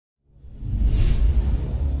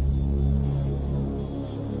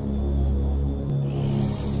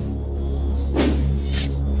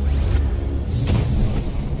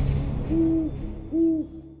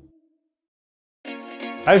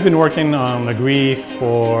I've been working on Lagree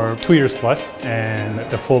for 2 years plus, and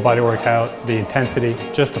the full body workout, the intensity,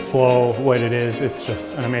 just the flow, what it is, it's just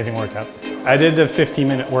an amazing workout. I did the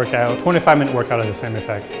 15-minute workout, 25-minute workout has the same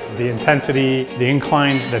effect. The intensity, the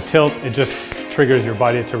incline, the tilt, it just triggers your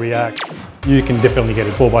body to react. You can definitely get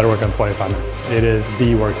a full body workout in 25 minutes. It is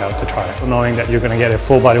the workout to try. Knowing that you're going to get a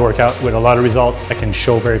full body workout with a lot of results that can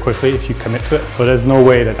show very quickly if you commit to it. So there's no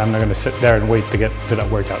way that I'm not going to sit there and wait to get to that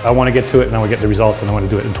workout. I want to get to it and I want to get the results and I want to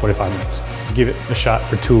do it in 25 minutes. Give it a shot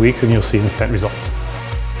for 2 weeks and you'll see instant results.